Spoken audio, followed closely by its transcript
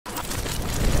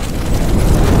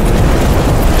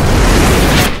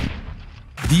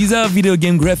These are video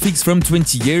game graphics from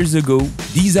 20 years ago.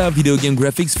 These are video game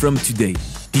graphics from today.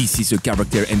 This is a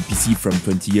character NPC from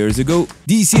 20 years ago.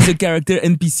 This is a character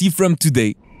NPC from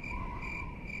today.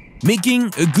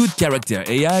 Making a good character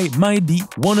AI might be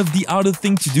one of the harder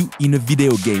things to do in a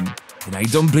video game. And I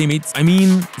don't blame it. I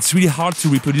mean, it's really hard to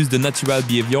reproduce the natural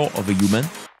behavior of a human.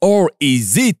 Or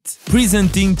is it?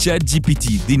 Presenting Chat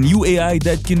GPT, the new AI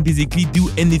that can basically do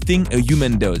anything a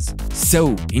human does.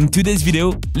 So, in today's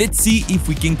video, let's see if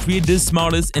we can create the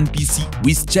smartest NPC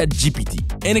with Chat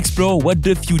GPT and explore what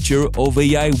the future of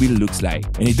AI will look like.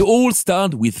 And it all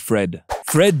starts with Fred.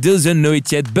 Fred doesn't know it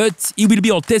yet, but he will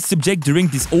be our test subject during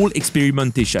this whole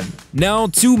experimentation. Now,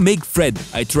 to make Fred,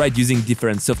 I tried using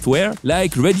different software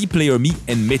like Ready Player Me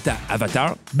and Meta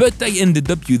Avatar, but I ended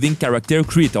up using Character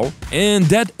Creator, and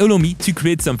that allowed me to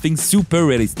create something super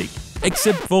realistic.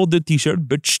 Except for the t-shirt,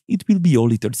 but it will be our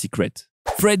little secret.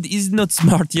 Fred is not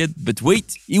smart yet, but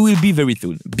wait, he will be very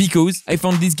soon, because I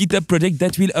found this GitHub project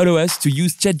that will allow us to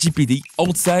use ChatGPT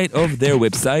outside of their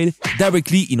website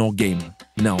directly in our game.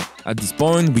 Now, at this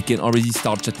point, we can already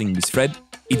start chatting with Fred.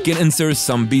 It can answer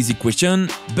some basic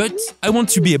questions, but I want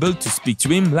to be able to speak to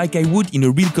him like I would in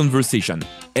a real conversation.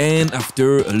 And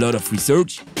after a lot of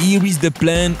research, here is the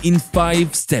plan in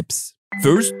 5 steps.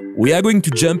 First, we are going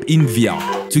to jump in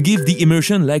VR to give the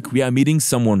immersion like we are meeting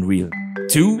someone real.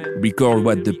 2, record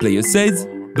what the player says.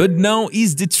 But now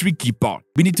is the tricky part.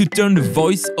 We need to turn the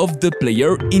voice of the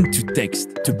player into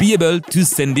text to be able to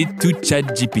send it to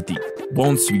ChatGPT.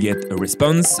 Once we get a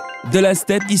response, the last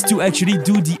step is to actually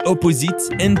do the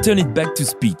opposite and turn it back to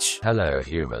speech. Hello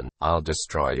human, I'll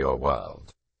destroy your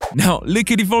world. Now,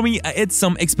 luckily for me, I had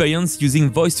some experience using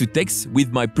voice to text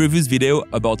with my previous video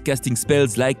about casting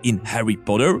spells like in Harry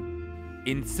Potter.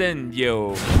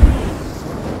 Incendio.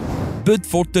 But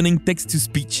for turning text to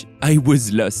speech, I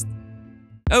was lost.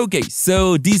 Okay,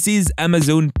 so this is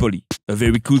Amazon Polly, a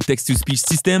very cool text-to-speech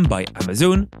system by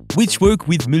Amazon, which works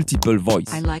with multiple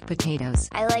voices. I like potatoes.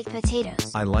 I like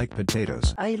potatoes. I like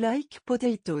potatoes. I like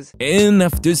potatoes. And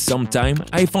after some time,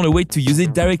 I found a way to use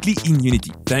it directly in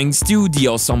Unity, thanks to the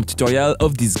awesome tutorial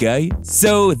of this guy.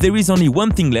 So there is only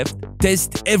one thing left: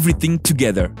 test everything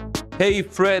together. Hey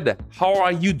Fred, how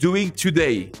are you doing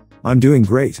today? I'm doing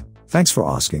great. Thanks for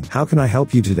asking. How can I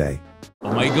help you today?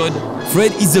 Oh my god,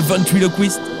 Fred is a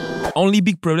ventriloquist! Only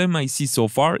big problem I see so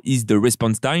far is the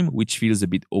response time, which feels a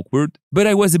bit awkward, but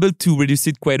I was able to reduce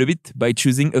it quite a bit by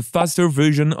choosing a faster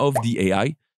version of the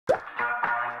AI.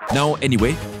 Now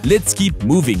anyway, let's keep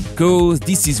moving, cause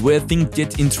this is where things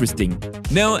get interesting.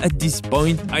 Now at this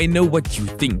point, I know what you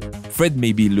think. Fred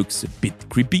maybe looks a bit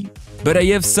creepy, but I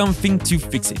have something to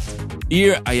fix it.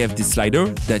 Here I have this slider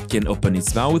that can open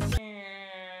its mouth.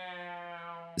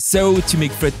 So, to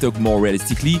make Fred talk more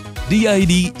realistically, the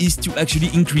idea is to actually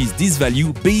increase this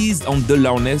value based on the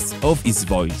loudness of his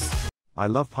voice. I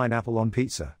love pineapple on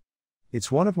pizza. It's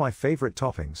one of my favorite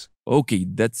toppings. Okay,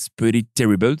 that's pretty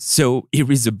terrible, so here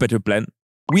is a better plan.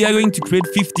 We are going to create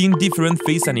 15 different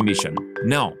face animations.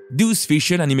 Now, those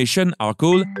facial animations are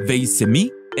called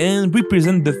Valem and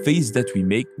represent the face that we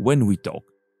make when we talk.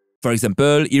 For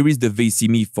example, here is the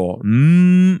Valem for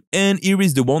and here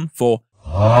is the one for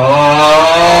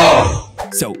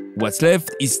So, what's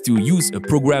left is to use a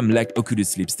program like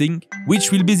Oculus Lip Sync,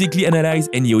 which will basically analyze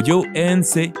any audio and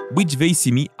say which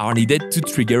Valem are needed to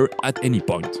trigger at any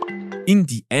point. In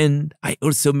the end, I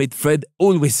also made Fred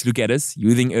always look at us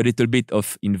using a little bit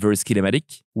of inverse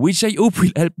kinematic, which I hope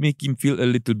will help make him feel a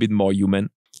little bit more human.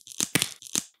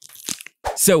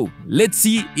 So, let's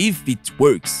see if it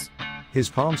works. His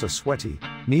palms are sweaty,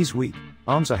 knees weak,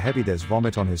 arms are heavy, there's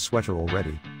vomit on his sweater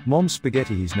already. Mom's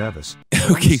spaghetti, he's nervous.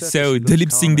 Okay, so the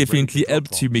lip sync definitely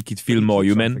helped to make it feel more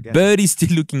human, but it's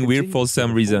still looking weird for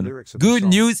some reason. Good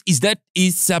news is that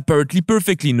it's apparently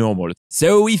perfectly normal.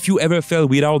 So if you ever felt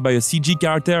weirded out by a CG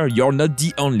character, you're not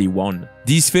the only one.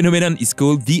 This phenomenon is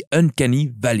called the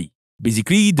uncanny valley.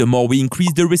 Basically, the more we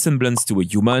increase the resemblance to a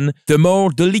human, the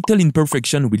more the little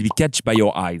imperfection will be catched by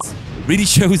your eyes. Really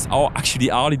shows how actually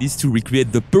hard it is to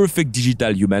recreate the perfect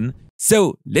digital human.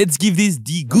 So, let's give this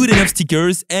the good enough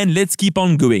stickers and let's keep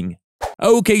on going.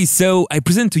 Okay, so I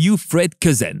present to you Fred's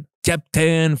cousin,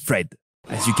 Captain Fred.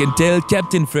 As you can tell,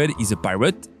 Captain Fred is a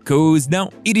pirate, cause now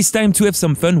it is time to have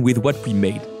some fun with what we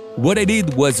made. What I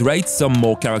did was write some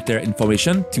more character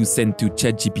information to send to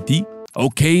ChatGPT.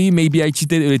 Okay, maybe I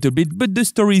cheated a little bit, but the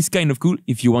story is kind of cool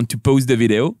if you want to pause the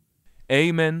video.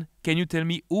 Hey man, can you tell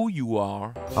me who you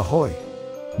are? Ahoy!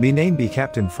 Me name be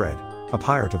Captain Fred, a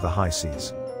pirate of the high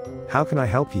seas. How can I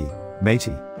help ye,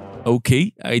 matey?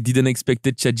 Okay, I didn't expect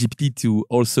ChatGPT to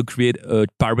also create a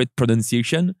pirate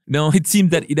pronunciation. Now, it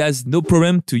seems that it has no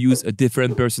problem to use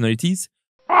different personalities.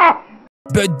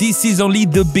 But this is only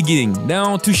the beginning.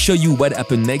 Now, to show you what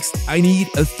happened next, I need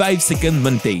a 5-second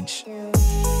montage.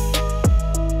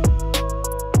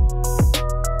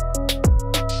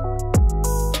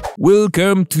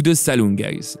 Welcome to the saloon,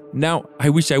 guys. Now, I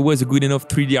wish I was a good enough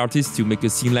 3D artist to make a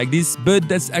scene like this, but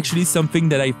that's actually something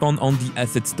that I found on the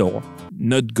asset store.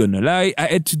 Not gonna lie, I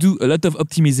had to do a lot of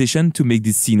optimization to make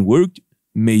this scene work,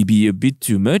 maybe a bit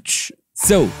too much.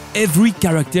 So, every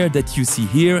character that you see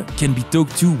here can be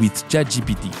talked to with Chat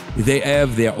GPT. They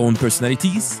have their own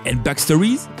personalities and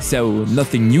backstories, so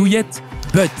nothing new yet.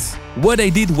 But what I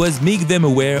did was make them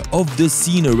aware of the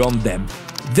scene around them.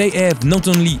 They have not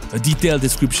only a detailed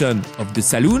description of the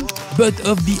saloon, but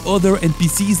of the other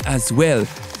NPCs as well.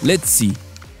 Let's see.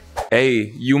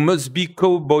 Hey, you must be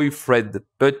Cowboy Fred,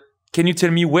 but can you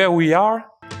tell me where we are?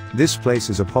 This place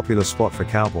is a popular spot for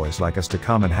cowboys like us to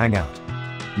come and hang out.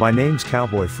 My name's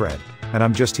Cowboy Fred, and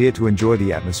I'm just here to enjoy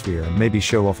the atmosphere and maybe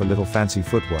show off a little fancy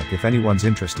footwork if anyone's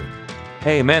interested.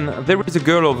 Hey man, there is a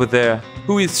girl over there.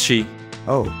 Who is she?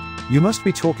 Oh, you must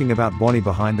be talking about Bonnie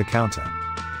behind the counter.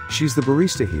 She's the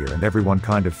barista here and everyone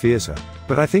kind of fears her,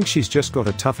 but I think she's just got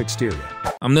a tough exterior.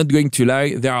 I'm not going to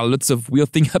lie, there are lots of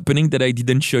weird things happening that I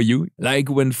didn't show you, like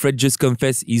when Fred just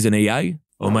confessed he's an AI.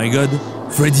 Oh my god,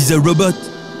 Fred is a robot!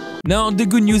 Now, the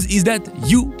good news is that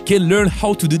you can learn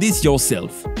how to do this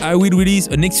yourself. I will release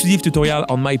an exclusive tutorial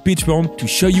on my Patreon to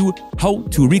show you how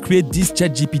to recreate this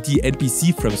Chat GPT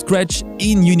NPC from scratch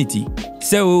in Unity.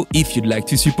 So, if you'd like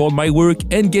to support my work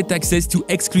and get access to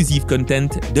exclusive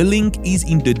content, the link is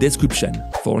in the description.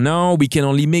 For now, we can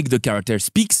only make the character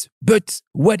speaks, but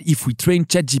what if we train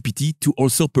Chat GPT to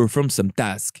also perform some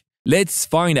tasks? Let's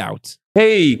find out.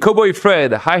 Hey, Cowboy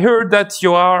Fred, I heard that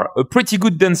you are a pretty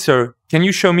good dancer. Can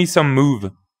you show me some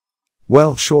move?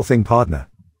 Well, sure thing, partner.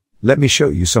 Let me show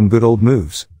you some good old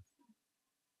moves.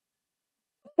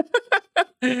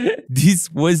 This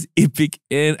was epic,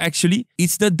 and actually,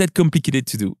 it's not that complicated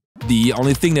to do. The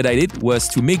only thing that I did was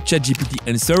to make ChatGPT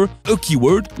answer a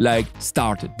keyword like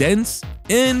start dance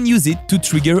and use it to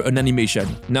trigger an animation.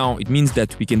 Now, it means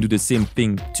that we can do the same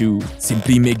thing to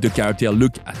simply make the character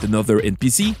look at another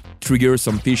NPC, trigger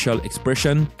some facial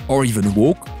expression, or even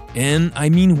walk. And I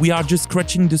mean, we are just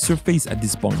scratching the surface at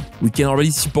this point. We can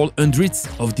already support hundreds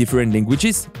of different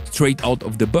languages straight out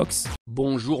of the box.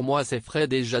 Bonjour, moi c'est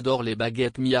Fred et j'adore les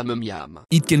baguettes miam miam.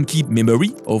 It can keep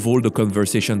memory of all the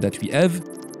conversation that we have.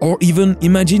 Or even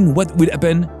imagine what would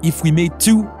happen if we made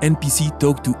two NPC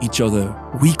talk to each other.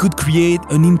 We could create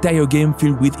an entire game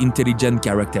filled with intelligent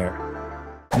characters.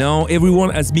 Now, everyone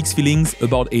has mixed feelings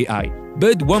about AI.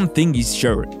 But one thing is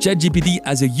sure, ChatGPT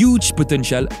has a huge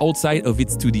potential outside of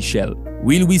its 2D shell.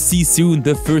 Will we see soon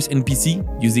the first NPC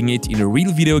using it in a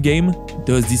real video game?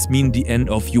 Does this mean the end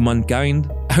of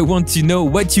humankind? I want to know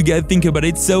what you guys think about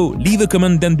it, so leave a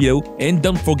comment down below and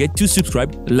don't forget to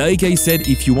subscribe. Like I said,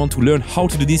 if you want to learn how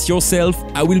to do this yourself,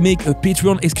 I will make a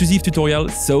Patreon exclusive tutorial,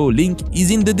 so link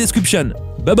is in the description.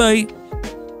 Bye bye!